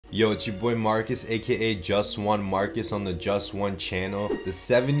Yo, it's your boy Marcus, aka Just One Marcus on the Just One channel. The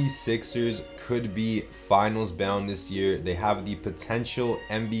 76ers could be finals bound this year. They have the potential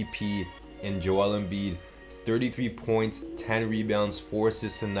MVP in Joel Embiid. 33 points, 10 rebounds, 4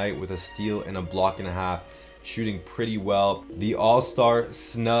 assists tonight with a steal and a block and a half. Shooting pretty well. The all-star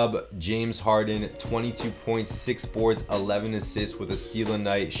snub James Harden, 22 points, 6 boards, 11 assists with a steal a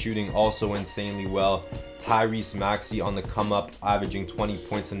night, shooting also insanely well. Tyrese Maxey on the come up, averaging 20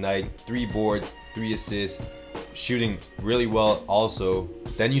 points a night, 3 boards, 3 assists, shooting really well also.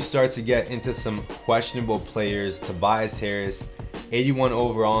 Then you start to get into some questionable players. Tobias Harris, 81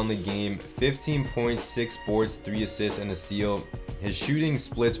 overall in the game, 15 points, 6 boards, 3 assists, and a steal. His shooting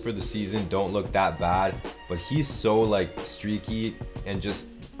splits for the season don't look that bad, but he's so like streaky and just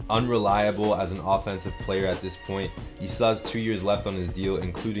unreliable as an offensive player at this point. He still has 2 years left on his deal,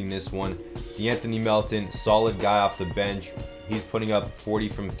 including this one. De'Anthony Melton, solid guy off the bench. He's putting up 40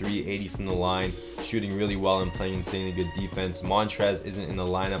 from 3, 80 from the line, shooting really well and playing insanely good defense. Montrez isn't in the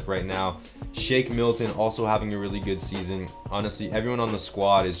lineup right now. Shake Milton also having a really good season. Honestly, everyone on the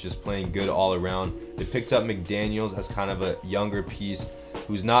squad is just playing good all around. They picked up McDaniels as kind of a younger piece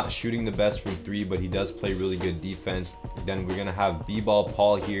who's not shooting the best from 3, but he does play really good defense. Then we're gonna have B-Ball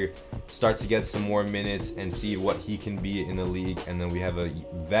Paul here, start to get some more minutes and see what he can be in the league. And then we have a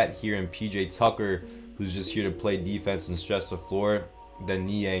vet here in PJ Tucker, who's just here to play defense and stretch the floor. Then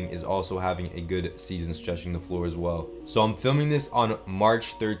Niang is also having a good season stretching the floor as well. So I'm filming this on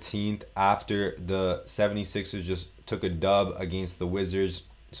March 13th after the 76ers just took a dub against the Wizards.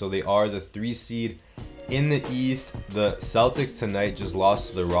 So they are the 3 seed in the East. The Celtics tonight just lost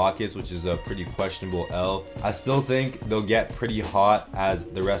to the Rockets, which is a pretty questionable L. I still think they'll get pretty hot as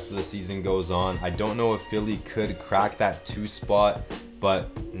the rest of the season goes on. I don't know if Philly could crack that 2 spot,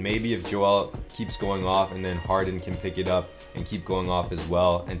 but maybe if Joel keeps going off and then Harden can pick it up and keep going off as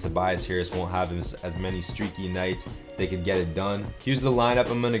well, and Tobias Harris won't have as many streaky nights, they could get it done. Here's the lineup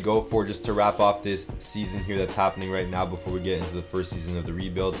I'm going to go for just to wrap off this season here that's happening right now before we get into the first season of the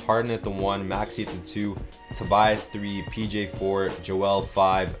rebuild. Harden at the 1, Maxey at the 2, Tobias 3, PJ 4, Joel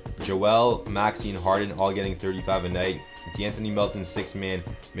 5. Joel, Maxey, and Harden all getting 35 a night. De'Anthony Melton 6th man,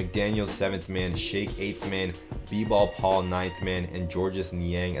 McDaniels 7th man, Shake 8th man, B-Ball Paul 9th man, and Georges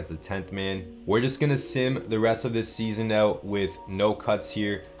Niang as the 10th man. We're just gonna sim the rest of this season out with no cuts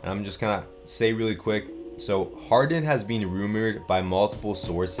here, and I'm just gonna say really quick. So Harden has been rumored by multiple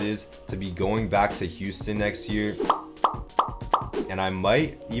sources to be going back to Houston next year. And I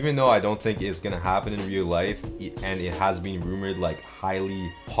might, even though I don't think it's gonna happen in real life, and it has been rumored like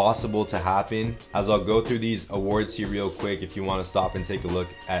highly possible to happen, as I'll go through these awards here real quick if you want to stop and take a look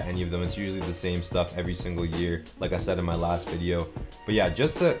at any of them. It's usually the same stuff every single year, like I said in my last video. But yeah,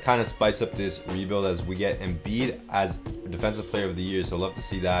 just to kind of spice up this rebuild as we get Embiid as Defensive Player of the Year, so love to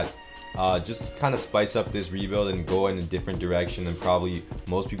see that. Just kind of spice up this rebuild and go in a different direction than probably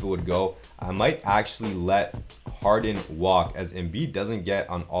most people would go. I might actually let Harden walk, as Embiid doesn't get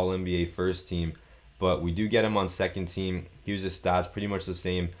on All-NBA first team, but we do get him on second team. Here's his stats, pretty much the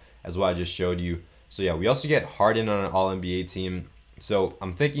same as what I just showed you. So yeah, we also get Harden on an All-NBA team. So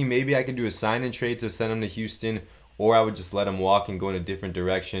I'm thinking maybe I could do a sign and trade to send him to Houston, or I would just let him walk and go in a different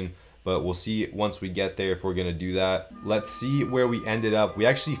direction. But we'll see once we get there if we're gonna do that. Let's see where we ended up. We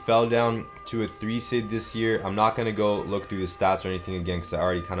actually fell down to a 3 seed this year. I'm not gonna go look through the stats or anything again because I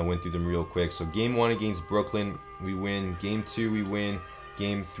already kind of went through them real quick. So game 1 against Brooklyn, we win. Game 2, we win.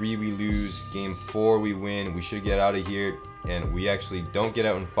 Game 3, we lose. Game 4, we win. We should get out of here, and we actually don't get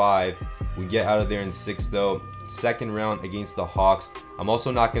out in 5. We get out of there in 6 though. Second round against the Hawks. I'm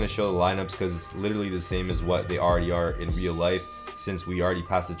also not gonna show the lineups because it's literally the same as what they already are in real life, since we already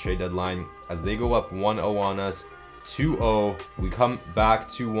passed the trade deadline. As they go up 1-0 on us, 2-0, we come back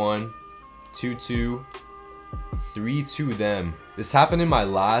 2-1, 2-2, 3-2 them. This happened in my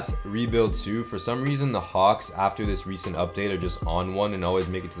last rebuild too. For some reason, the Hawks, after this recent update, are just on one and always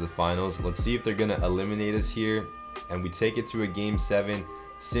make it to the finals. Let's see if they're gonna eliminate us here. And we take it to a game 7,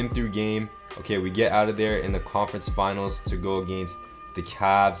 sim through game. Okay, we get out of there in the conference finals to go against the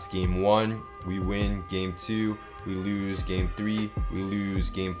Cavs. Game 1, we win. Game 2, we lose. Game 3, we lose.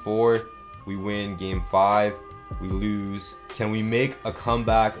 Game 4, we win. Game 5, we lose. Can we make a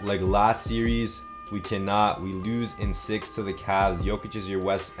comeback like last series? We cannot. We lose in 6 to the Cavs. Jokic is your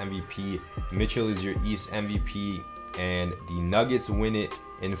West MVP. Mitchell is your East MVP. And the Nuggets win it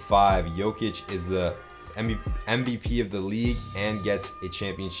in 5. Jokic is the MVP of the league and gets a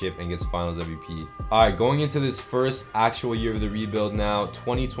championship and gets finals MVP. All right, going into this first actual year of the rebuild now,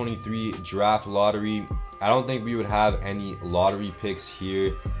 2023 draft lottery. I don't think we would have any lottery picks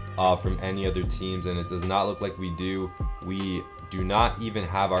here from any other teams, and it does not look like we do. We do not even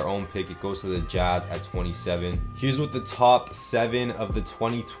have our own pick. It goes to the Jazz at 27. Here's what the top 7 of the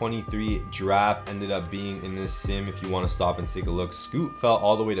 2023 draft ended up being in this sim. If you want to stop and take a look, Scoot fell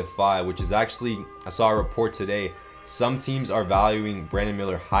all the way to 5, which is actually, I saw a report today, some teams are valuing Brandon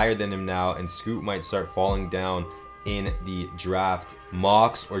Miller higher than him now, and Scoot might start falling down in the draft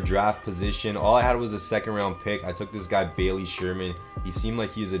mocks or draft position. All I had was a 2nd round pick. I took this guy Bailey Sherman. He seemed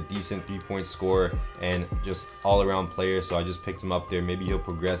like he's a decent 3-point scorer and just all-around player, so I just picked him up there. Maybe he'll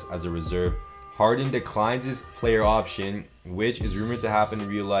progress as a reserve. Harden declines his player option, which is rumored to happen in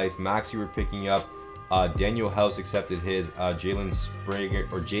real life. Maxey we're picking up. Daniel House accepted his. Jaden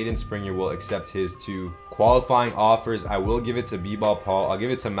Springer will accept his too. Qualifying offers, I will give it to B-Ball Paul. I'll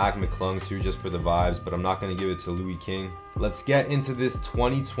give it to Mac McClung too, just for the vibes, but I'm not going to give it to Louis King. Let's get into this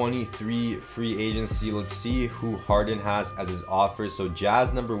 2023 free agency. Let's see who Harden has as his offers. So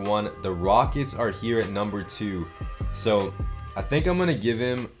Jazz number 1, the Rockets are here at number 2. So I think I'm going to give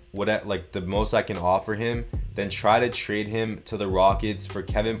him like the most I can offer him, then try to trade him to the Rockets for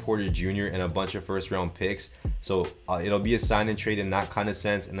Kevin Porter Jr. and a bunch of 1st round picks. So it'll be a sign and trade in that kind of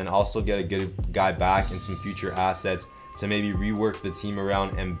sense, and then also get a good guy back and some future assets to maybe rework the team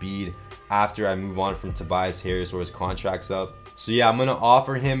around Embiid after I move on from Tobias Harris or his contract's up. So yeah, I'm going to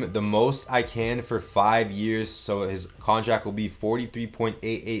offer him the most I can for 5 years. So his contract will be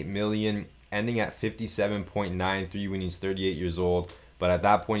 $43.88 million, ending at $57.93 when he's 38 years old. But at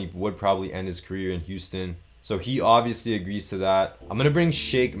that point, he would probably end his career in Houston. So he obviously agrees to that. I'm going to bring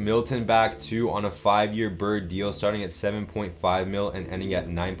Shake Milton back too on a 5-year Bird deal, starting at 7.5 mil and ending at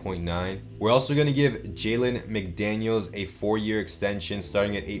 9.9. We're also going to give Jalen McDaniels a 4-year extension,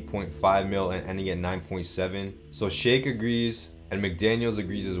 starting at 8.5 mil and ending at 9.7. So Shake agrees and McDaniels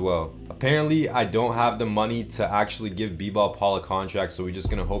agrees as well. Apparently, I don't have the money to actually give B-Ball Paul a contract, so we're just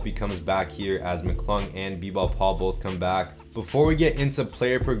going to hope he comes back here as McClung and B-Ball Paul both come back. Before we get into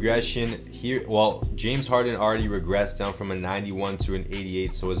player progression here, well, James Harden already regressed down from a 91 to an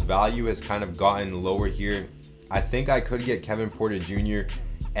 88, so his value has kind of gotten lower here. I think I could get Kevin Porter Jr.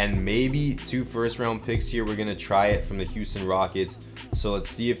 and maybe 2 1st round picks here. We're going to try it from the Houston Rockets. So let's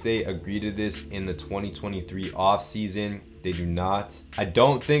see if they agree to this in the 2023 offseason. They do not. I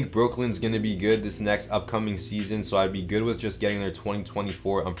don't think Brooklyn's going to be good this next upcoming season, so I'd be good with just getting their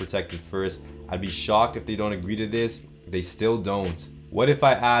 2024 unprotected first. I'd be shocked if they don't agree to this. They still don't. What if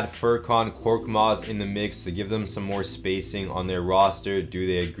I add Furkan Korkmaz in the mix to give them some more spacing on their roster? Do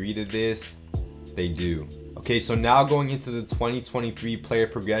they agree to this? They do. Okay, so now going into the 2023 player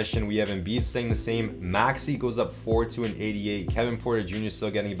progression, we have Embiid staying the same. Maxey goes up 4 to an 88. Kevin Porter Jr.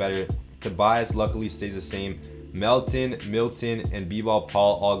 still getting better. Tobias luckily stays the same. Melton, Milton, and B-Ball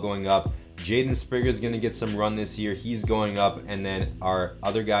Paul all going up. Jaden Springer is going to get some run this year. He's going up, and then our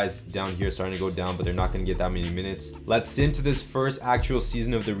other guys down here starting to go down, but they're not going to get that many minutes. Let's sit into this first actual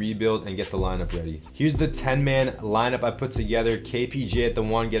season of the rebuild and get the lineup ready. Here's the 10-man lineup I put together. KPJ at the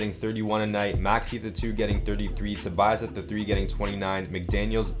 1 getting 31 a night. Maxey at the 2 getting 33. Tobias at the 3 getting 29.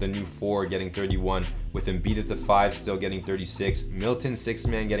 McDaniels at the new 4 getting 31. With Embiid at the 5 still getting 36. Milton 6th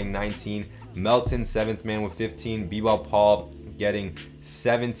man getting 19. Melton 7th man with 15. B-Ball Paul getting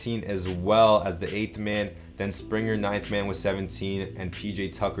 17 as well as the 8th man. Then Springer 9th man with 17 and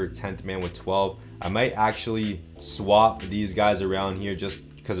PJ Tucker 10th man with 12. I might actually swap these guys around here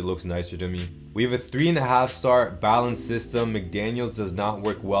just because it looks nicer to me. We have a 3.5 star balance system. McDaniels does not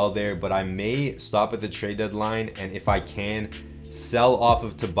work well there, but I may stop at the trade deadline, and if I can, sell off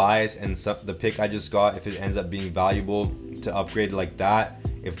of Tobias and the pick I just got if it ends up being valuable to upgrade like that.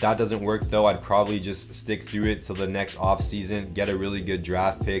 If that doesn't work though, I'd probably just stick through it till the next offseason, get a really good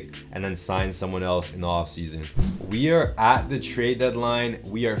draft pick, and then sign someone else in the offseason. We are at the trade deadline.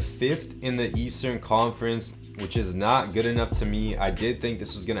 We are 5th in the Eastern Conference, which is not good enough to me. I did think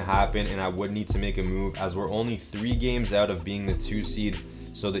this was gonna happen and I would need to make a move as we're only 3 games out of being the 2 seed.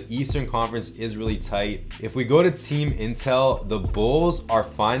 So the Eastern Conference is really tight. If we go to team intel, the Bulls are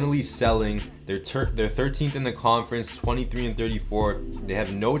finally selling. They're 13th in the conference, 23 and 34. They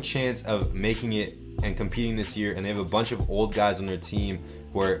have no chance of making it and competing this year, and they have a bunch of old guys on their team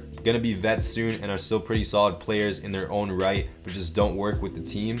who are going to be vets soon and are still pretty solid players in their own right, but just don't work with the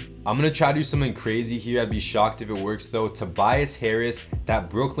team. I'm going to try to do something crazy here. I'd be shocked if it works though. Tobias Harris, that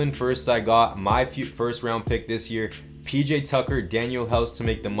Brooklyn first I got, my first round pick this year. PJ Tucker, Daniel House to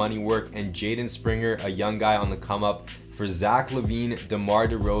make the money work, and Jaden Springer, a young guy on the come up. For Zach LaVine, DeMar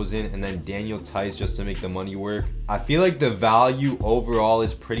DeRozan, and then Daniel Tice just to make the money work. I feel like the value overall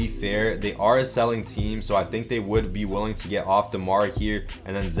is pretty fair. They are a selling team, so I think they would be willing to get off DeMar here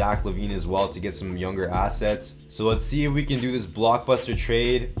and then Zach LaVine as well to get some younger assets. So let's see if we can do this blockbuster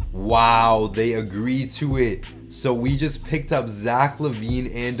trade. Wow, they agree to it. So we just picked up Zach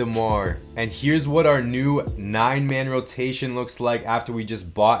LaVine and DeMar. And here's what our new 9-man rotation looks like after we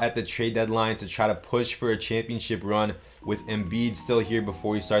just bought at the trade deadline to try to push for a championship run, with Embiid still here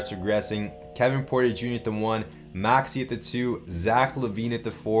before he starts regressing. Kevin Porter Jr. at the 1, Maxey at the 2, Zach LaVine at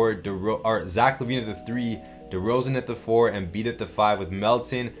the 4, Zach LaVine at the 3, DeRozan at the 4, and Embiid at the 5, with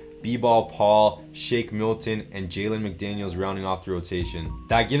Melton, B-Ball Paul, Shake Milton, and Jalen McDaniels rounding off the rotation.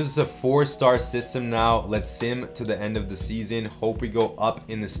 That gives us a 4-star system now. Let's sim to the end of the season. Hope we go up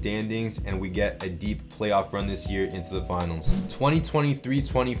in the standings and we get a deep playoff run this year into the finals.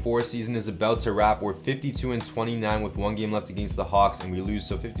 2023-24 season is about to wrap. We're 52-29 with 1 game left against the Hawks, and we lose,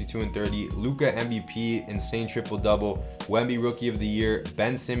 so 52-30. Luka MVP, insane triple-double. Wemby Rookie of the Year,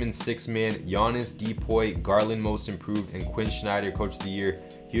 Ben Simmons 6-man, Giannis Depoy, Garland Most Improved, and Quinn Snyder Coach of the Year.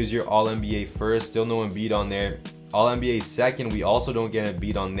 Here's your All-NBA first. Still no Embiid on there. All-NBA second. We also don't get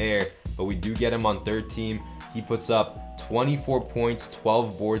Embiid on there, but we do get him on third team. He puts up 24 points,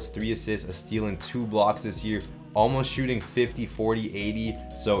 12 boards, 3 assists, a steal, and 2 blocks this year. Almost shooting 50, 40, 80.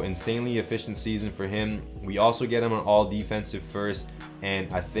 So insanely efficient season for him. We also get him on all defensive first,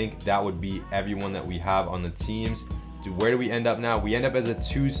 and I think that would be everyone that we have on the teams. Dude, where do we end up now? We end up as a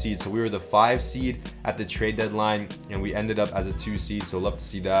 2 seed. So we were the 5 seed at the trade deadline, and we ended up as a 2 seed. So love to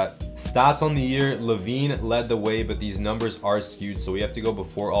see that. Stats on the year, LaVine led the way, but these numbers are skewed. So we have to go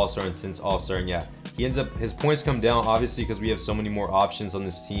before All-Star and since All-Star. And yeah, he ends up, his points come down obviously because we have so many more options on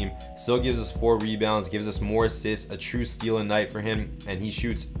this team. Still gives us 4 rebounds, gives us more assists, a true steal a night for him, and he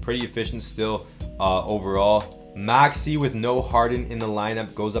shoots pretty efficient still overall. Maxey with no Harden in the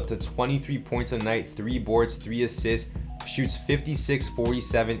lineup goes up to 23 points a night, 3 boards, 3 assists, shoots 56,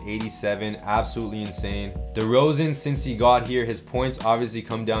 47, 87, absolutely insane. DeRozan, since he got here, his points obviously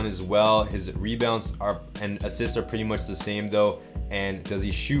come down as well. His rebounds and assists are pretty much the same though. And does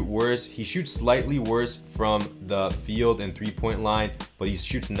he shoot worse? He shoots slightly worse from the field and 3-point line, but he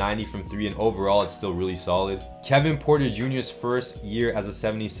shoots 90 from 3, and overall it's still really solid. Kevin Porter Jr.'s first year as a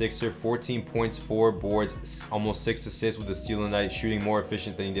 76er, 14 points, 4 boards, almost 6 assists with a steal a night, shooting more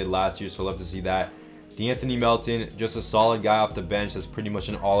efficient than he did last year, so love to see that. De'Anthony Melton, just a solid guy off the bench that's pretty much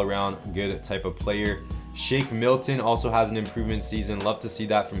an all-around good type of player. Shake Milton also has an improvement season. Love to see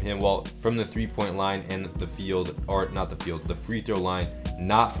that from him. Well, from the 3-point line and the field, or not the field, the free throw line,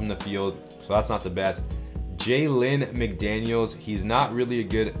 not from the field. So that's not the best. Jalen McDaniels, he's not really a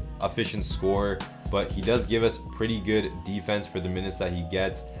good efficient scorer, but he does give us pretty good defense for the minutes that he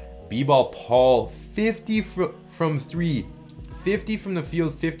gets. B-Ball Paul, 50 from 3, 50 from the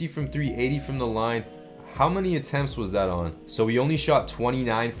field, 50 from 3, 80 from the line. How many attempts was that on? So we only shot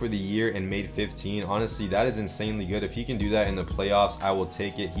 29 for the year and made 15. Honestly, that is insanely good. If he can do that in the playoffs, I will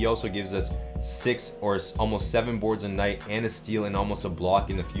take it. He also gives us 6 or almost 7 boards a night and a steal and almost a block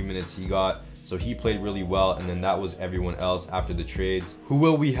in the few minutes he got. So he played really well, and then that was everyone else after the trades. Who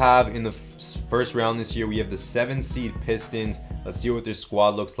will we have in the first round this year? We have the 7 seed Pistons. Let's see what their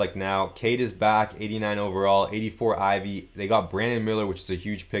squad looks like now. Cade is back, 89 overall, 84 Ivy. They got Brandon Miller, which is a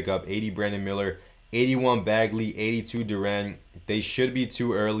huge pickup, 80 Brandon Miller, 81 Bagley, 82 Duren. They should be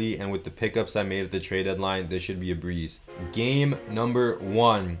too early, and with the pickups I made at the trade deadline, this should be a breeze. Game number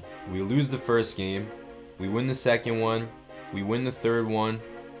 1. We lose the first game. We win the second one. We win the third one.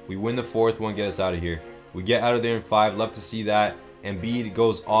 We win the fourth one, get us out of here. We get out of there in 5. Love to see that. Embiid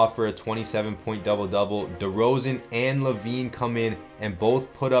goes off for a 27-point double-double. DeRozan and LaVine come in and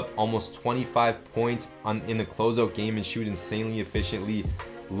both put up almost 25 points in the closeout game and shoot insanely efficiently.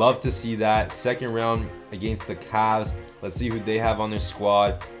 Love to see that. Second round against the Cavs. Let's see who they have on their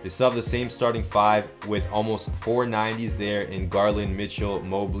squad. They still have the same starting 5 with almost 4 90s there in Garland, Mitchell,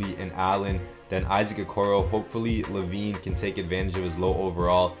 Mobley, and Allen. Then Isaac Okoro. Hopefully LaVine can take advantage of his low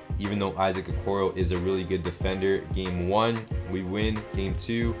overall, even though Isaac Okoro is a really good defender. Game 1, we win. Game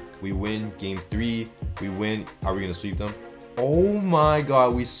 2, we win. Game 3, we win. Are we going to sweep them? Oh my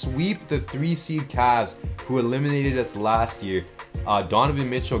god, we sweep the 3 seed Cavs who eliminated us last year. Donovan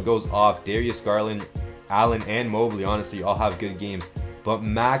Mitchell goes off. Darius Garland, Allen, and Mobley honestly all have good games. But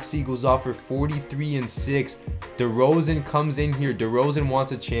Maxey goes off for 43 and 6. DeRozan comes in here. DeRozan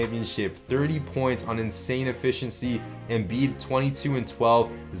wants a championship. 30 points on insane efficiency. Embiid 22 and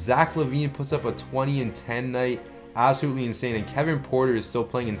 12. Zach LaVine puts up a 20 and 10 night. Absolutely insane. And Kevin Porter is still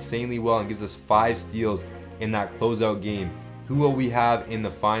playing insanely well and gives us 5 steals in that closeout game. Who will we have in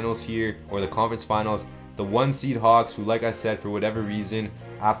the finals here, or the conference finals? The 1 seed Hawks, who, like I said, for whatever reason,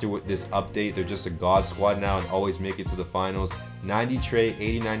 after this update, they're just a god squad now and always make it to the finals. 90 Trey,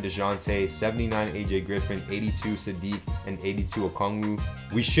 89 DeJounte, 79 AJ Griffin, 82 Sadiq, and 82 Okongwu.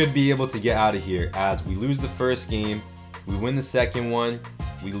 We should be able to get out of here as we lose the first game, we win the second one,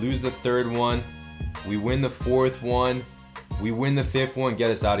 we lose the third one, We win the 4th one. We win the 5th one.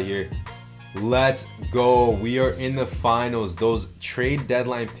 Get us out of here. Let's go. We are in the finals. Those trade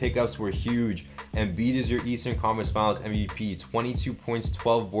deadline pickups were huge. Embiid is your Eastern Conference Finals MVP. 22 points,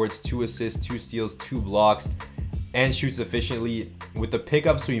 12 boards, 2 assists, 2 steals, 2 blocks, and shoots efficiently. With the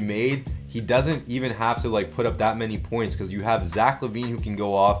pickups we made, he doesn't even have to like put up that many points because you have Zach LaVine who can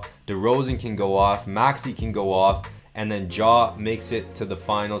go off, DeRozan can go off, Maxey can go off, and then Ja makes it to the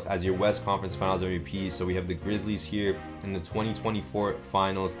finals as your West Conference Finals MVP. So we have the Grizzlies here in the 2024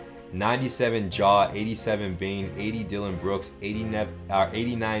 finals. 97 Ja, 87 Bane, 80 Dylan Brooks,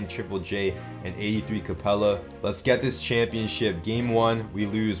 89 Triple J, and 83 Capella. Let's get this championship. Game 1, we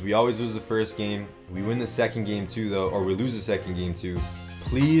lose. We always lose the first game. We win the second game too though, or we lose the second game too.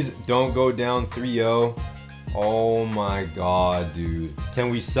 Please don't go down 3-0. Oh my god, dude. Can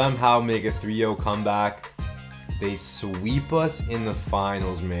we somehow make a 3-0 comeback? They sweep us in the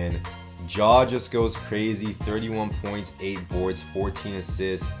finals, man. Ja just goes crazy. 31 points, 8 boards, 14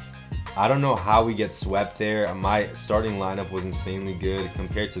 assists. I don't know how we get swept there. My starting lineup was insanely good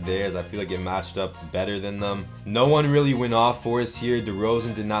compared to theirs. I feel like it matched up better than them. No one really went off for us here.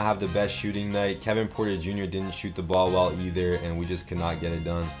 DeRozan did not have the best shooting night. Kevin Porter Jr. didn't shoot the ball well either, and we just could not get it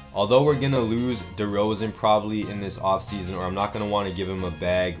done. Although we're going to lose DeRozan probably in this offseason, or I'm not going to want to give him a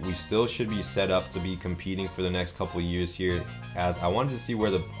bag, we still should be set up to be competing for the next couple of years here, as I wanted to see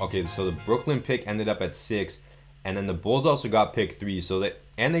where the... Okay, so the Brooklyn pick ended up at 6, and then the Bulls also got pick 3,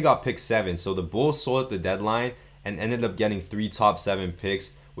 and they got pick 7. So the Bulls sold at the deadline and ended up getting 3 top 7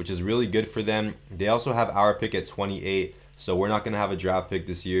 picks, which is really good for them. They also have our pick at 28, so we're not going to have a draft pick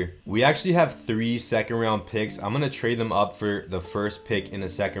this year. We actually have 3 second-round picks. I'm going to trade them up for the first pick in the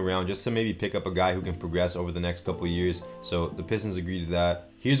second round just to maybe pick up a guy who can progress over the next couple of years. So the Pistons agreed to that.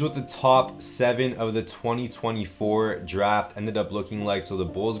 Here's what the top 7 of the 2024 draft ended up looking like. So the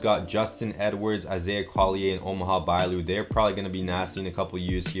Bulls got Justin Edwards, Isaiah Collier, and Omaha Bailu. They're probably going to be nasty in a couple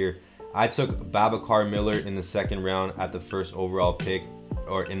years here. I took Babacar Miller in the second round at the first overall pick,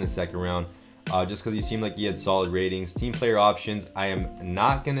 or in the second round, just because he seemed like he had solid ratings. Team player options, I am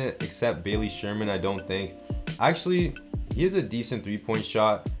not going to accept Bailey Sherman, I don't think. Actually, he has a decent 3-point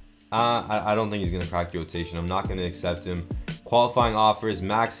shot. I don't think he's going to crack the rotation. I'm not going to accept him. Qualifying offers,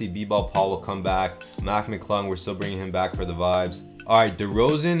 Maxey, B-Ball Paul will come back. Mac McClung, we're still bringing him back for the vibes. All right,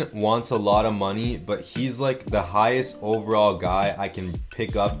 DeRozan wants a lot of money, but he's like the highest overall guy I can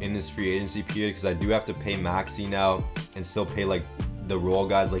pick up in this free agency period because I do have to pay Maxey now and still pay like the role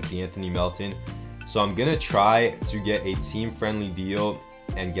guys like D'Anthony Melton. So I'm going to try to get a team-friendly deal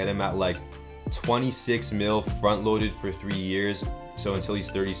and get him at like 26 mil front-loaded for 3 years. So until he's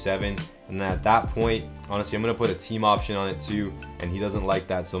 37, and then at that point, honestly, I'm gonna put a team option on it too, and he doesn't like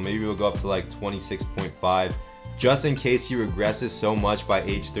that, so maybe we'll go up to like 26.5, just in case he regresses so much by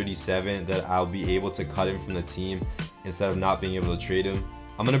age 37 that I'll be able to cut him from the team instead of not being able to trade him.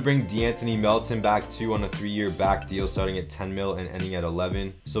 I'm gonna bring D'Anthony Melton back too on a 3-year back deal starting at 10 mil and ending at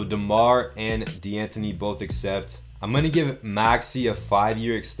 11. So DeMar and D'Anthony both accept. I'm going to give Maxey a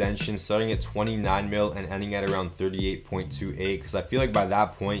 5-year extension starting at 29 mil and ending at around 38.28 because I feel like by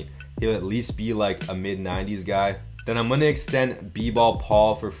that point, he'll at least be like a mid-90s guy. Then I'm going to extend B-Ball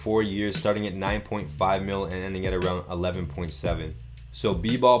Paul for 4 years starting at 9.5 mil and ending at around 11.7. So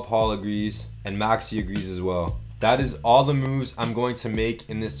B-Ball Paul agrees and Maxey agrees as well. That is all the moves I'm going to make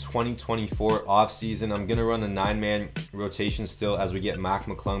in this 2024 offseason. I'm going to run a 9-man rotation still as we get Mac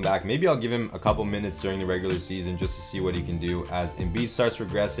McClung back. Maybe I'll give him a couple minutes during the regular season just to see what he can do as Embiid starts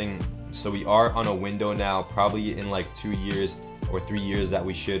regressing. So we are on a window now, probably in like 2 years or 3 years that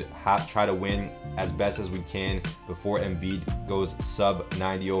we should try to win as best as we can before Embiid goes sub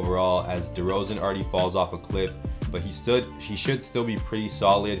 90 overall, as DeRozan already falls off a cliff, but he should still be pretty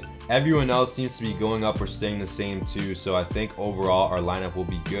solid. Everyone else seems to be going up or staying the same too, so I think overall our lineup will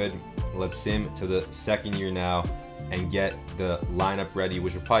be good. Let's sim to the second year now and get the lineup ready,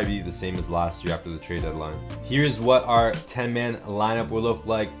 which will probably be the same as last year after the trade deadline. Here's what our 10-man lineup will look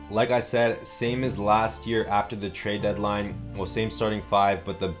like. Like I said, same as last year after the trade deadline. Well, same starting 5,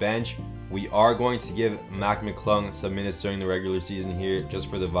 but the bench, we are going to give Mac McClung some minutes during the regular season here just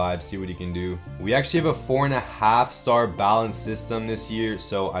for the vibe, see what he can do. We actually have a 4.5-star balanced system this year,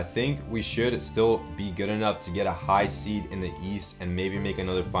 so I think we should still be good enough to get a high seed in the East and maybe make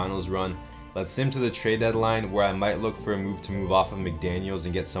another finals run. Let's sim to the trade deadline where I might look for a move to move off of McDaniels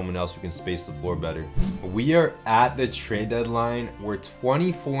and get someone else who can space the floor better. We are at the trade deadline. We're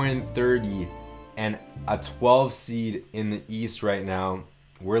 24-30 and a 12 seed in the East right now.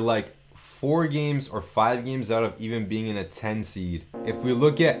 We're like 4 games or 5 games out of even being in a 10 seed. If we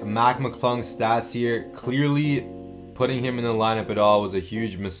look at Mac McClung's stats here, clearly putting him in the lineup at all was a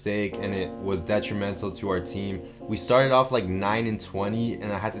huge mistake, and it was detrimental to our team. We started off like 9-20,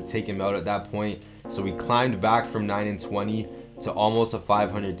 and I had to take him out at that point. So we climbed back from 9-20 to almost a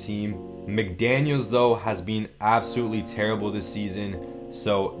 500 team. McDaniels, though, has been absolutely terrible this season.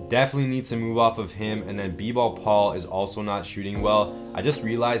 So definitely need to move off of him. And then B-Ball Paul is also not shooting well. I just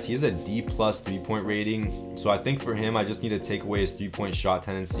realized he has a D+ 3-point rating. So I think for him, I just need to take away his 3-point shot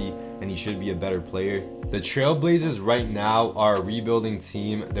tendency, and he should be a better player. The Trailblazers right now are a rebuilding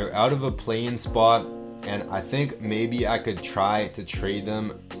team. They're out of a play-in spot, and I think maybe I could try to trade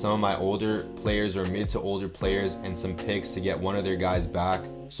them some of my older players or mid to older players and some picks to get one of their guys back.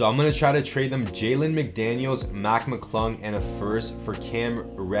 So I'm going to try to trade them Jalen McDaniels, Mac McClung, and a first for Cam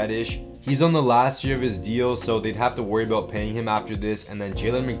Reddish. He's on the last year of his deal, so they'd have to worry about paying him after this. And then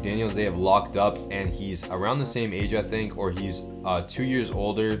Jalen McDaniels, they have locked up, and he's around the same age, I think, or he's 2 years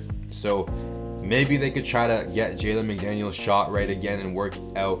older. So maybe they could try to get Jalen McDaniels shot right again and work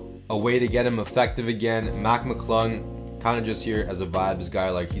out a way to get him effective again. Mac McClung, kind of just here as a vibes guy,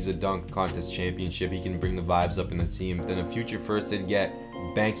 like he's a dunk contest championship. He can bring the vibes up in the team. Then a future first they'd get,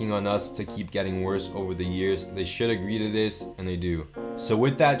 banking on us to keep getting worse over the years. They should agree to this, and they do. So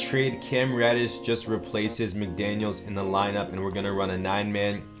with that trade, Cam Reddish just replaces McDaniels in the lineup, and we're going to run a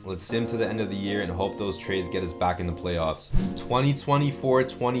 9-man. Let's sim to the end of the year and hope those trades get us back in the playoffs.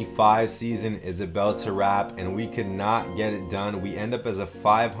 2024-25 season is about to wrap, and we could not get it done. We end up as a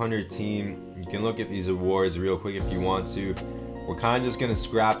 500 team. You can look at these awards real quick if you want to. We're kind of just going to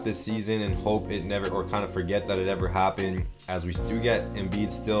scrap this season and hope it never, or kind of forget that it ever happened, as we do get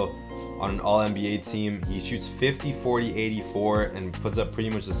Embiid still on an all-NBA team. He shoots 50, 40, 84 and puts up pretty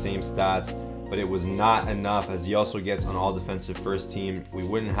much the same stats, but it was not enough, as he also gets on all defensive first team. We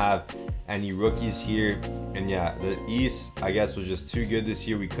wouldn't have any rookies here, and yeah, the East, I guess, was just too good this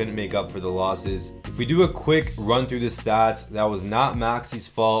year. We couldn't make up for the losses. If we do a quick run through the stats, that was not Maxi's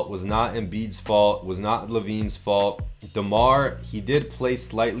fault, was not Embiid's fault, was not Levine's fault. DeMar, he did play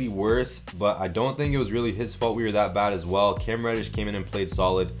slightly worse, but I don't think it was really his fault we were that bad as well. Cam Reddish came in and played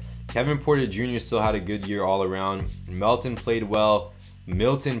solid. Kevin Porter Jr. still had a good year all around. Melton played well.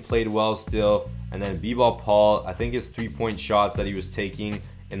 Milton played well still. And then B-Ball Paul, I think his 3-point shots that he was taking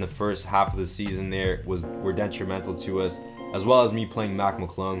in the first half of the season there were detrimental to us, as well as me playing Mac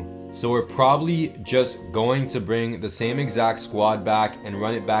McClung. So we're probably just going to bring the same exact squad back and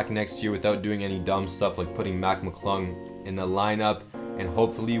run it back next year without doing any dumb stuff like putting Mac McClung in the lineup. And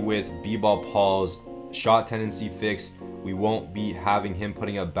hopefully with B-Ball Paul's shot tendency fixed, we won't be having him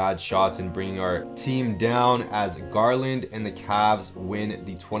putting up bad shots and bringing our team down, as Garland and the Cavs win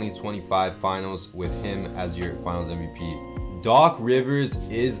the 2025 finals with him as your finals MVP. Doc Rivers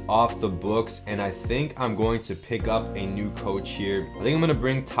is off the books, and I think I'm going to pick up a new coach here. I think I'm going to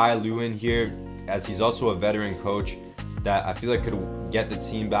bring Ty Lue in here, as he's also a veteran coach that I feel like could get the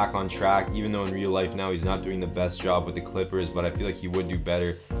team back on track, even though in real life now he's not doing the best job with the Clippers, but I feel like he would do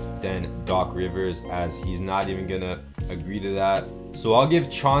better than Doc Rivers, as he's not even gonna agree to that. So I'll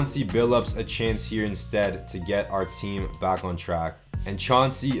give Chauncey Billups a chance here instead to get our team back on track. And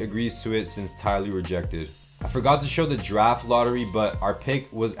Chauncey agrees to it since Ty Lue rejected. I forgot to show the draft lottery, but our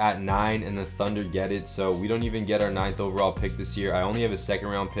pick was at 9 and the Thunder get it, so we don't even get our 9th overall pick this year. I only have a 2nd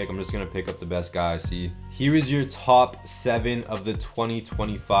round pick. I'm just gonna pick up the best guy I see. Here is your top 7 of the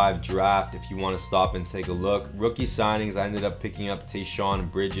 2025 draft if you want to stop and take a look. Rookie signings, I ended up picking up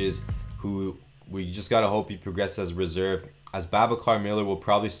Tayshaun Bridges, who we just gotta hope he progresses as reserve. As Babacar Miller will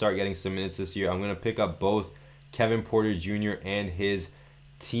probably start getting some minutes this year, I'm gonna pick up both Kevin Porter Jr. and his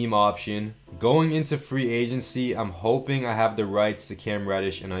team option. Going into free agency, I'm hoping I have the rights to Cam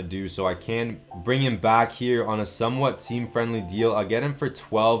Reddish, and I do, so I can bring him back here on a somewhat team-friendly deal. I'll get him for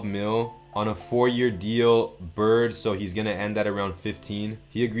 12 mil on a 4-year deal. Bird, so he's gonna end at around 15.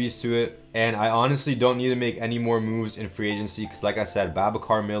 He agrees to it, and I honestly don't need to make any more moves in free agency, because like I said,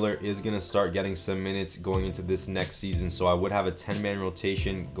 Babacar Miller is gonna start getting some minutes going into this next season, so I would have a 10-man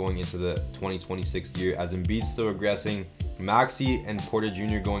rotation going into the 2026 year, as Embiid's still regressing. Maxi and Porter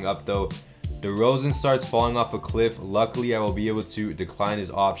Jr. going up though. DeRozan starts falling off a cliff. Luckily, I will be able to decline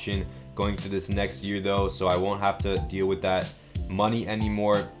his option going to this next year though, so I won't have to deal with that money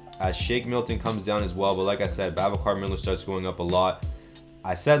anymore. As Shake Milton comes down as well, but like I said, Babacar Miller starts going up a lot.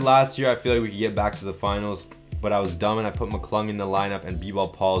 I said last year I feel like we could get back to the finals, but I was dumb and I put McClung in the lineup, and B-Ball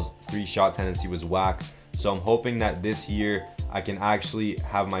Paul's free shot tendency was whack. So I'm hoping that this year I can actually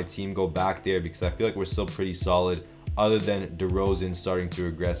have my team go back there, because I feel like we're still pretty solid other than DeRozan starting to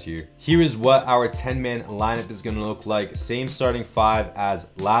regress here. Here is what our 10-man lineup is going to look like. Same starting 5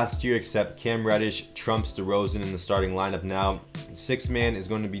 as last year, except Cam Reddish trumps DeRozan in the starting lineup now. 6th man is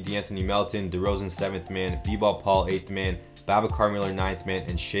going to be De'Anthony Melton, DeRozan 7th man, B-Ball Paul 8th man, Babacar Miller 9th man,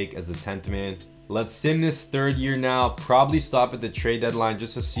 and Shake as the 10th man. Let's sim this 3rd year now. Probably stop at the trade deadline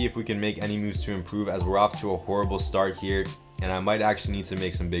just to see if we can make any moves to improve, as we're off to a horrible start here, and I might actually need to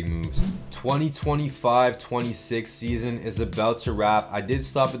make some big moves. 2025-26 season is about to wrap. I did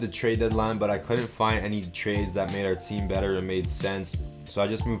stop at the trade deadline, but I couldn't find any trades that made our team better and made sense. So I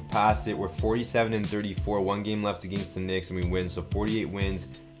just moved past it. We're 47-34, 1 game left against the Knicks, and we win, so 48 wins.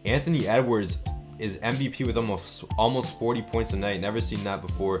 Anthony Edwards is MVP with almost 40 points a night. Never seen that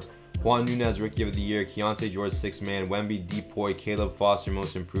before. Juan Nunez, Rookie of the Year. Keontae George, 6th man. Wemby, Depoy. Caleb Foster,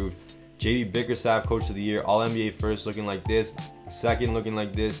 Most Improved. JB Bickerstaff, Coach of the Year. All-NBA first looking like this. 2nd looking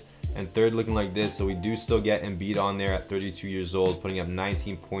like this. And 3rd looking like this. So we do still get Embiid on there at 32 years old, putting up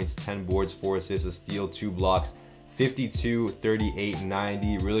 19 points, 10 boards, 4 assists, a steal, 2 blocks. 52, 38,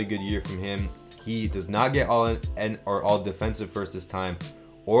 90. Really good year from him. He does not get all defensive first this time,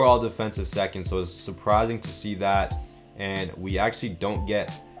 or all defensive second. So it's surprising to see that. And we actually don't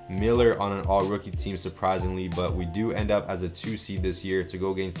get Miller on an all-rookie team, surprisingly, but we do end up as a 2 seed this year to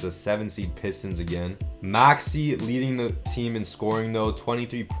go against the 7 seed Pistons again. Maxey leading the team in scoring though,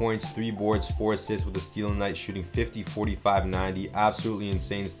 23 points, 3 boards, 4 assists with a steal a night, shooting 50, 45, 90. Absolutely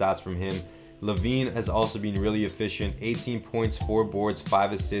insane stats from him. LaVine has also been really efficient, 18 points, 4 boards,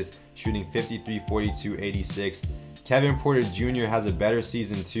 5 assists, shooting 53, 42, 86. Kevin Porter Jr. has a better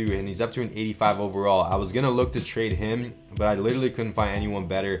season too, and he's up to an 85 overall. I was going to look to trade him, but I literally couldn't find anyone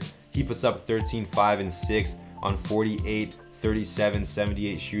better. He puts up 13, 5, and 6 on 48, 37,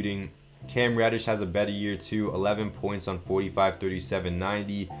 78 shooting. Cam Reddish has a better year too, 11 points on 45, 37,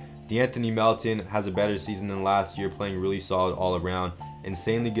 90. De'Anthony Melton has a better season than last year, playing really solid all around.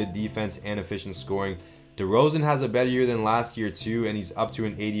 Insanely good defense and efficient scoring. DeRozan has a better year than last year too, and he's up to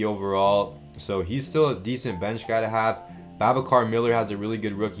an 80 overall. So he's still a decent bench guy to have. Babacar Miller has a really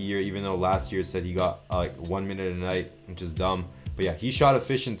good rookie year, even though last year said he got like 1 minute a night, which is dumb. But yeah, he shot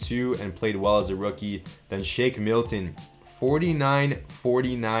efficient too and played well as a rookie. Then Shake Milton, 49,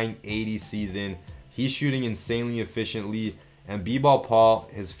 49, 80 season. He's shooting insanely efficiently. And B-Ball Paul,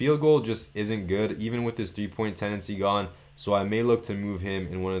 his field goal just isn't good, even with his 3-point tendency gone. So I may look to move him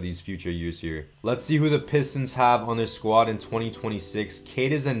in one of these future years here. Let's see who the Pistons have on their squad in 2026.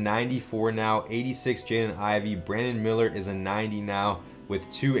 Cade is a 94 now, 86 Jaden Ivey. Brandon Miller is a 90 now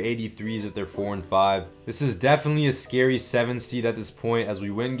with 2 83s at their 4 and 5. This is definitely a scary 7 seed at this point, as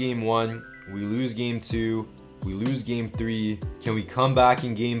we win game 1, we lose game 2, we lose game 3. Can we come back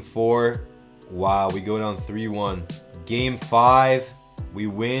in game 4? Wow, we go down 3-1. Game 5, we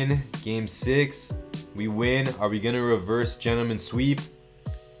win. Game 6, we win. Are we going to reverse gentleman sweep?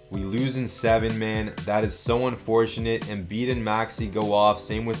 We lose in 7, man. That is so unfortunate. Embiid and Maxey go off.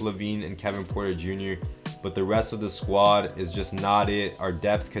 Same with LaVine and Kevin Porter Jr. But the rest of the squad is just not it. Our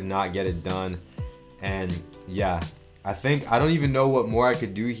depth could not get it done. And yeah, I don't even know what more I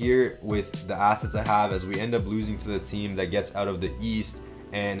could do here with the assets I have, as we end up losing to the team that gets out of the East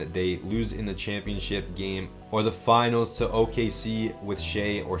and they lose in the championship game or the finals to OKC with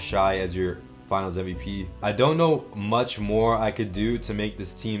Shai as your finals MVP. I don't know much more I could do to make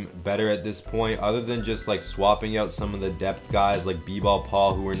this team better at this point, other than just like swapping out some of the depth guys like B-Ball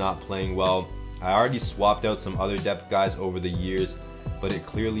Paul, who are not playing well. I already swapped out some other depth guys over the years, but it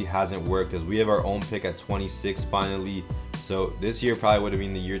clearly hasn't worked, as we have our own pick at 26 finally. So this year probably would have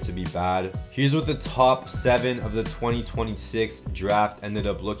been the year to be bad. Here's what the top 7 of the 2026 draft ended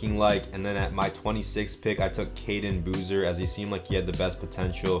up looking like. And then at my 26th pick, I took Caden Boozer, as he seemed like he had the best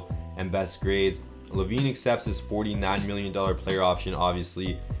potential and best grades. LaVine accepts his $49 million player option,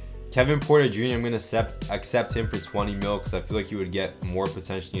 obviously. Kevin Porter Jr., I'm going to accept him for 20 mil because I feel like he would get more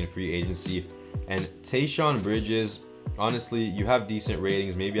potentially in free agency. And Tayshaun Bridges, honestly, you have decent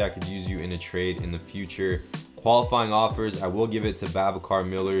ratings. Maybe I could use you in a trade in the future. Qualifying offers, I will give it to Babacar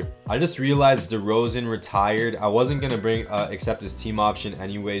Miller. I just realized DeRozan retired. I wasn't going to accept his team option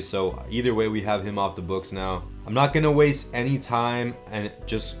anyway, so either way we have him off the books now. I'm not going to waste any time and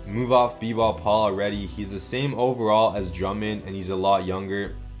just move off B-Ball Paul already. He's the same overall as Drummond, and he's a lot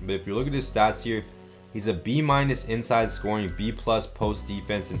younger. But if you look at his stats here, he's a B- inside scoring, B+ post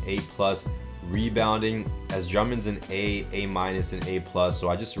defense, and A+ rebounding, as Drummond's an A-, and A+. So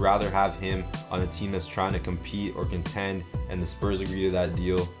I just rather have him on a team that's trying to compete or contend, and the Spurs agree to that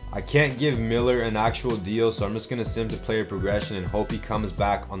deal. I can't give Miller an actual deal, so I'm just going to sim to player progression and hope he comes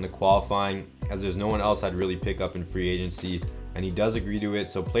back on the qualifying, as there's no one else I'd really pick up in free agency, and he does agree to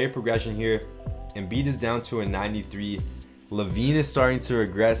it. So player progression here, Embiid is down to a 93. LaVine is starting to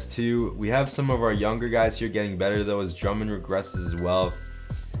regress too. We have some of our younger guys here getting better though, as Drummond regresses as well.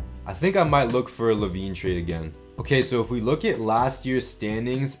 I think I might look for a LaVine trade again. Okay, so if we look at last year's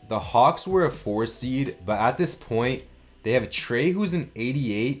standings, the Hawks were a 4 seed, but at this point, they have Trey who's an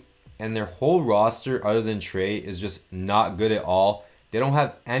 88, and their whole roster other than Trey is just not good at all. They don't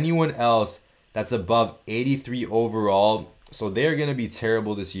have anyone else that's above 83 overall, so they're going to be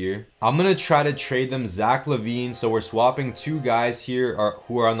terrible this year. I'm going to try to trade them Zach LaVine, so we're swapping 2 guys here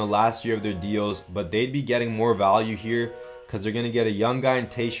who are on the last year of their deals, but they'd be getting more value here because they're going to get a young guy in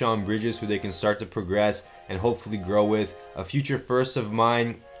Tayshaun Bridges who they can start to progress and hopefully grow with. A future first of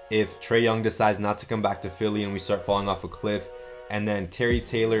mine if Trae Young decides not to come back to Philly and we start falling off a cliff. And then Terry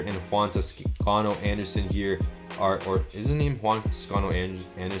Taylor and Juan Toscano Anderson here are, or is his name Juan Toscano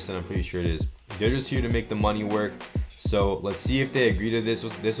Anderson? I'm pretty sure it is. They're just here to make the money work. So let's see if they agree to this.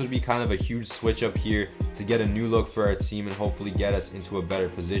 This would be kind of a huge switch up here to get a new look for our team and hopefully get us into a better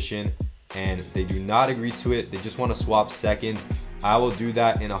position. And they do not agree to it. They just want to swap seconds. I will do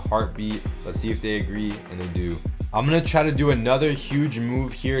that in a heartbeat. Let's see if they agree, and they do. I'm going to try to do another huge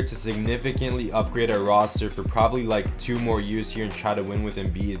move here to significantly upgrade our roster for probably like 2 more years here and try to win with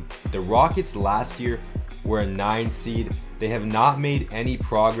Embiid. The Rockets last year were a 9 seed. They have not made any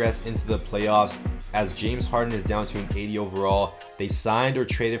progress into the playoffs as James Harden is down to an 80 overall. They signed or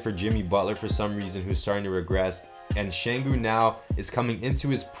traded for Jimmy Butler for some reason, who's starting to regress. And Şengün now is coming into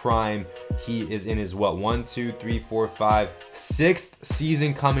his prime. He is in his 1, 2, 3, 4, 5, 6th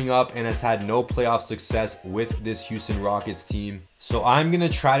season coming up and has had no playoff success with this Houston Rockets team. So I'm going to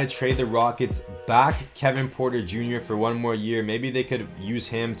try to trade the Rockets back Kevin Porter Jr. for 1 more year. Maybe they could use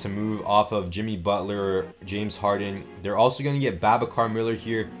him to move off of Jimmy Butler or James Harden. They're also going to get Babacar Miller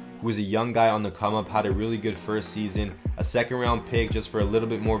here, who is a young guy on the come up, had a really good first season, a 2nd round pick just for a little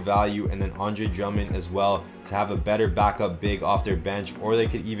bit more value, and then Andre Drummond as well to have a better backup big off their bench, or they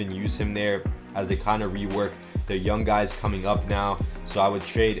could even use him there as they kind of rework their young guys coming up now. So I would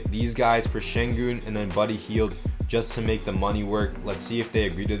trade these guys for Şengün and then Buddy Hield just to make the money work. Let's see if they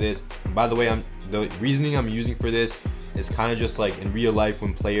agree to this. And by the way, the reasoning I'm using for this is kind of just like in real life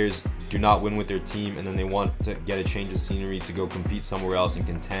when players do not win with their team and then they want to get a change of scenery to go compete somewhere else and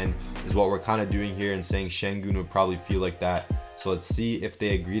contend, is what we're kind of doing here, and saying Şengün would probably feel like that. So let's see if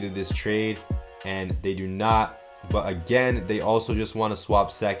they agree to this trade, and they do not. But again, they also just want to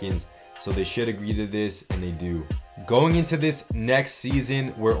swap seconds, so they should agree to this, and they do. Going into this next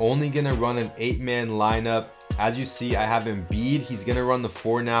season, we're only going to run an 8-man lineup. As you see, I have Embiid. He's going to run the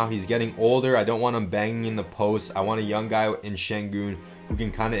 4 now. He's getting older. I don't want him banging in the post. I want a young guy in Şengün who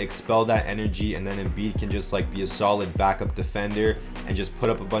can kind of expel that energy, and then Embiid can just like be a solid backup defender and just put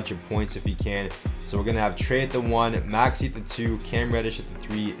up a bunch of points if he can. So we're going to have Trae at the 1, Maxey at the 2, Cam Reddish at the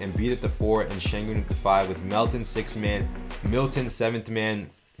 3, Embiid at the 4, and Şengün at the 5, with Melton 6th man, Milton 7th man,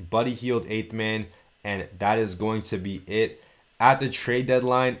 Buddy Hield 8th man, and that is going to be it. At the trade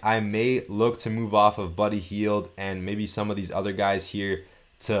deadline, I may look to move off of Buddy Hield and maybe some of these other guys here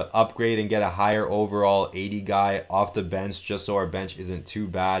to upgrade and get a higher overall 80 guy off the bench, just so our bench isn't too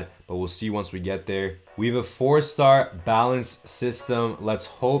bad, but we'll see once we get there. We have a 4-star balanced system. Let's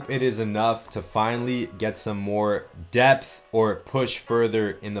hope it is enough to finally get some more depth or push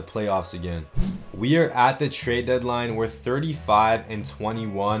further in the playoffs again. We are at the trade deadline. We're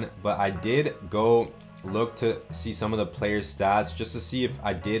 35-21, but I did go look to see some of the players' stats just to see if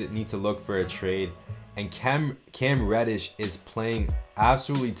I did need to look for a trade. And Cam Reddish is playing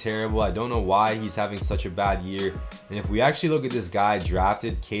absolutely terrible. I don't know why he's having such a bad year. And if we actually look at this guy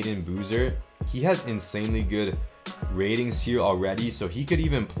drafted, Caden Boozer, he has insanely good ratings here already, so he could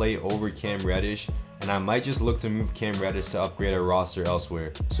even play over Cam Reddish. And I might just look to move Cam Reddish to upgrade our roster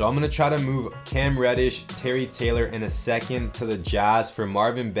elsewhere. So I'm going to try to move Cam Reddish, Terry Taylor, and a 2nd to the Jazz for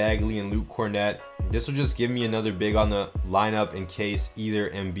Marvin Bagley and Luke Kornet. This will just give me another big on the lineup in case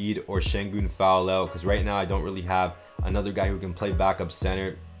either Embiid or Şengün foul out, because right now I don't really have another guy who can play backup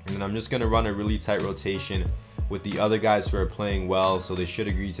center. And then I'm just going to run a really tight rotation with the other guys who are playing well, so they should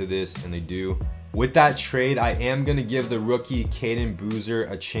agree to this, and they do. With that trade, I am going to give the rookie Caden Boozer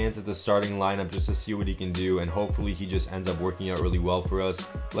a chance at the starting lineup just to see what he can do, and hopefully he just ends up working out really well for us.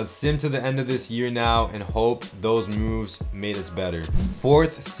 Let's sim to the end of this year now and hope those moves made us better.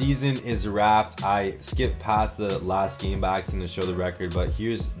 4th season is wrapped. I skipped past the last game by accident to show the record, but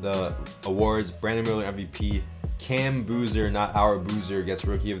here's the awards. Brandon Miller MVP, Cam Boozer, not our Boozer, gets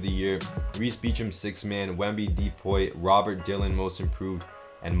Rookie of the Year, Reese Beacham 6th man, Wemby Depoy, Robert Dillon Most Improved,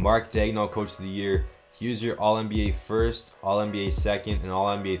 and Mark Daigneault Coach of the Year. Here's your All-NBA 1st, All-NBA 2nd, and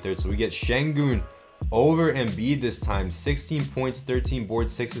All-NBA 3rd. So we get Şengün over Embiid this time. 16 points, 13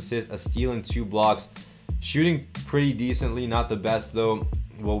 boards, 6 assists, a steal, and 2 blocks. Shooting pretty decently, not the best though.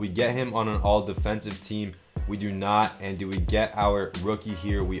 Will we get him on an all defensive team? We do not. And do we get our rookie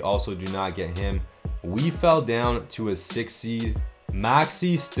here? We also do not get him. We fell down to a 6 seed.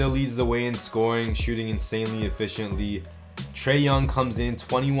 Maxey still leads the way in scoring, shooting insanely efficiently. Trae Young comes in,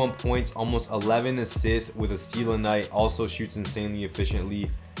 21 points, almost 11 assists with a steal a night, also shoots insanely efficiently.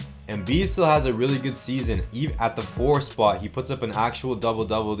 Embiid still has a really good season. Even at the 4 spot, he puts up an actual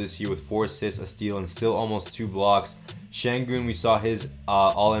double-double this year with 4 assists, a steal, and still almost 2 blocks. Şengün, we saw his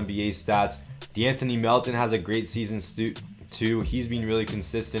All-NBA stats. De'Anthony Melton has a great season too. He's been really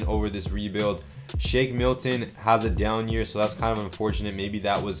consistent over this rebuild. Shake Milton has a down year, so that's kind of unfortunate. Maybe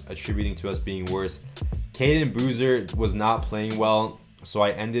that was attributing to us being worse. Caden Boozer was not playing well, so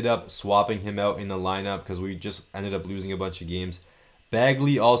I ended up swapping him out in the lineup because we just ended up losing a bunch of games.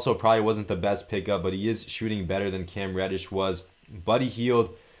 Bagley also probably wasn't the best pickup, but he is shooting better than Cam Reddish was. Buddy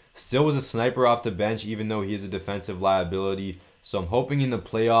Hield still was a sniper off the bench, even though he is a defensive liability. So I'm hoping in the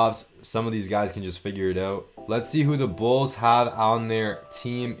playoffs, some of these guys can just figure it out. Let's see who the Bulls have on their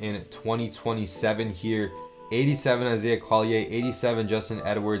team in 2027 here. 87 Isaiah Collier, 87 Justin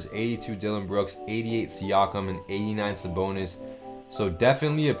Edwards, 82 Dillon Brooks, 88 Siakam, and 89 Sabonis. So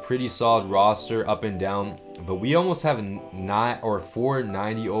definitely a pretty solid roster up and down. But we almost have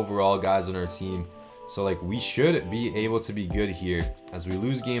 490 overall guys on our team. So like we should be able to be good here. As we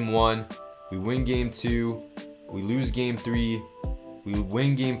lose game 1, we win game 2, we lose game 3, we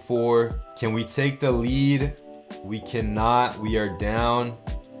win game 4. Can we take the lead? We cannot. We are down.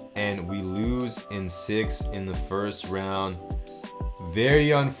 And we lose in 6 in the first round.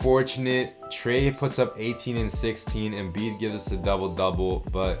 Very unfortunate. Trae puts up 18 and 16. Embiid gives us a double-double.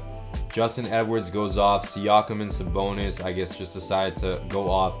 But Justin Edwards goes off. Siakam and Sabonis, I guess, just decided to go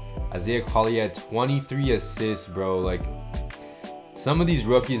off. Isaiah Collier had 23 assists, bro. Like, some of these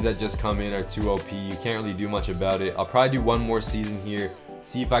rookies that just come in are too OP. You can't really do much about it. I'll probably do one more season here.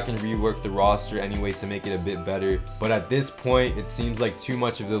 See if I can rework the roster anyway to make it a bit better. But at this point, it seems like too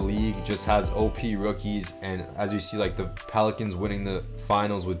much of the league just has OP rookies. And as you see, like the Pelicans winning the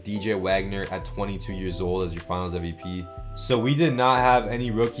finals with DJ Wagner at 22 years old as your finals MVP. So we did not have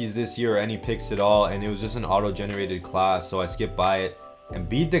any rookies this year or any picks at all. And it was just an auto-generated class, so I skipped by it.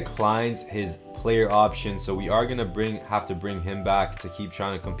 Embiid declines his player option, so we are going to have to bring him back to keep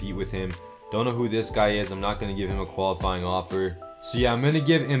trying to compete with him. Don't know who this guy is. I'm not going to give him a qualifying offer. So yeah, I'm going to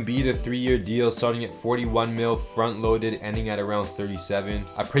give Embiid a 3-year deal starting at 41 mil, front loaded, ending at around 37.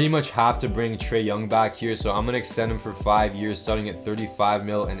 I pretty much have to bring Trae Young back here, so I'm going to extend him for 5 years starting at 35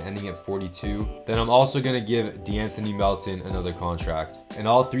 mil and ending at 42. Then I'm also going to give De'Anthony Melton another contract. And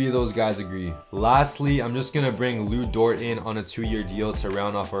all 3 of those guys agree. Lastly, I'm just going to bring Lu Dort in on a 2-year deal to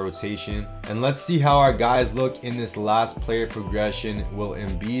round off our rotation. And let's see how our guys look in this last player progression. Will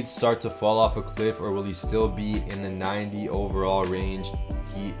Embiid start to fall off a cliff, or will he still be in the 90 overall range?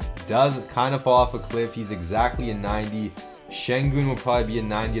 He does kind of fall off a cliff. He's exactly a 90. Şengün will probably be a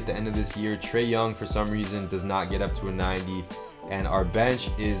 90 at the end of this year. Trae Young, for some reason, does not get up to a 90. And our bench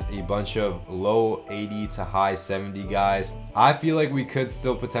is a bunch of low 80 to high 70 guys. I feel like we could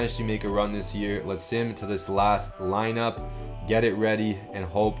still potentially make a run this year. Let's sim to this last lineup, get it ready, and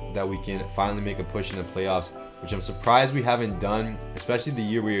hope that we can finally make a push in the playoffs, which I'm surprised we haven't done, especially the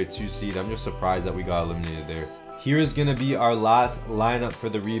year we were a 2 seed. I'm just surprised that we got eliminated there. Here is going to be our last lineup for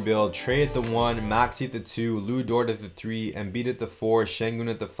the rebuild. Trae at the 1, Maxey at the 2, Lu Dort at the 3, Embiid at the 4, Şengün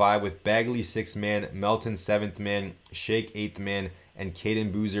at the 5 with Bagley 6th man, Melton 7th man, Shake 8th man, and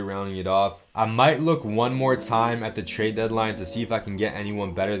Caden Boozer rounding it off. I might look one more time at the trade deadline to see if I can get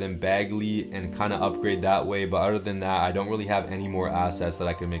anyone better than Bagley and kind of upgrade that way. But other than that, I don't really have any more assets that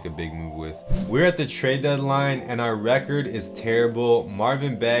I can make a big move with. We're at the trade deadline and our record is terrible.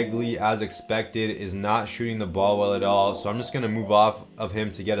 Marvin Bagley, as expected, is not shooting the ball well at all. So I'm just going to move off of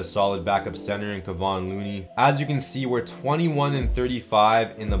him to get a solid backup center in Kevon Looney. As you can see, we're 21 and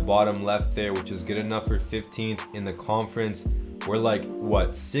 35 in the bottom left there, which is good enough for 15th in the conference. We're like,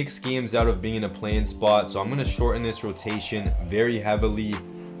 what, 6 games out of being in a play-in spot. So I'm going to shorten this rotation very heavily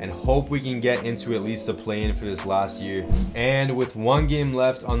and hope we can get into at least a play-in for this last year. And with 1 game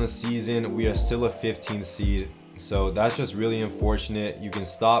left on the season, we are still a 15th seed. So that's just really unfortunate. You can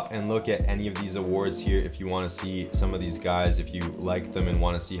stop and look at any of these awards here if you want to see some of these guys, if you like them and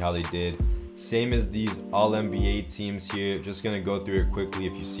want to see how they did. Same as these All-NBA teams here. Just going to go through it quickly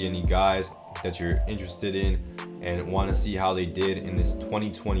if you see any guys that you're interested in and want to see how they did in this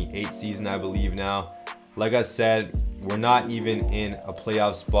 2028 season, I believe now. Like I said, we're not even in a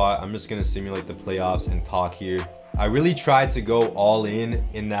playoff spot. I'm just going to simulate the playoffs and talk here. I really tried to go all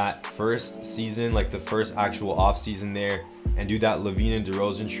in that first season, like the first actual off season there, and do that LaVine and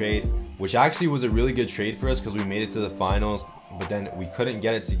DeRozan trade, which actually was a really good trade for us because we made it to the finals, but then we couldn't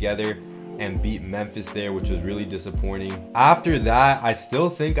get it together and beat Memphis there, which was really disappointing. After that, I still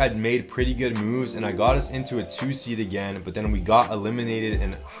think I'd made pretty good moves and I got us into a 2 seed again, but then we got eliminated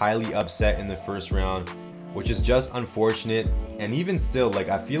and highly upset in the first round, which is just unfortunate. And even still, like,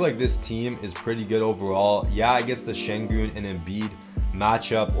 I feel like this team is pretty good overall. Yeah, I guess the Şengün and Embiid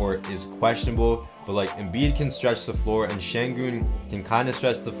matchup is questionable, but like Embiid can stretch the floor and Şengün can kind of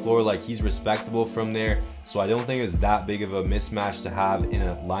stretch the floor, like he's respectable from there. So I don't think it's that big of a mismatch to have in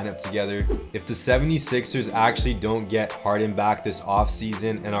a lineup together. If the 76ers actually don't get Harden back this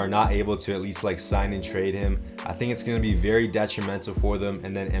offseason and are not able to at least like sign and trade him, I think it's going to be very detrimental for them.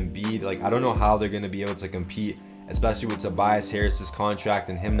 And then Embiid, like, I don't know how they're going to be able to compete, especially with Tobias Harris's contract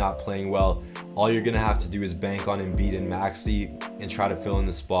and him not playing well. All you're going to have to do is bank on Embiid and Maxey and try to fill in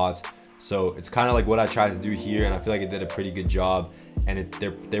the spots. So it's kind of like what I tried to do here, and I feel like it did a pretty good job. And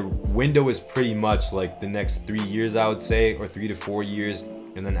their window is pretty much like the next 3 years, I would say, or 3 to 4 years.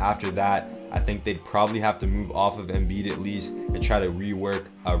 And then after that, I think they'd probably have to move off of Embiid at least and try to rework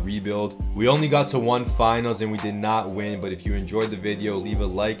a rebuild. We only got to 1 finals and we did not win, but if you enjoyed the video, leave a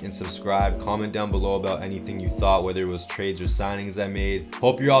like and subscribe. Comment down below about anything you thought, whether it was trades or signings I made.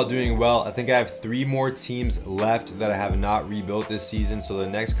 Hope you're all doing well. I think I have 3 more teams left that I have not rebuilt this season, so the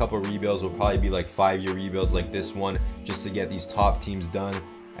next couple rebuilds will probably be like 5-year rebuilds like this one, just to get these top teams done.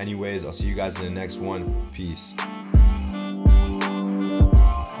 Anyways, I'll see you guys in the next one. Peace.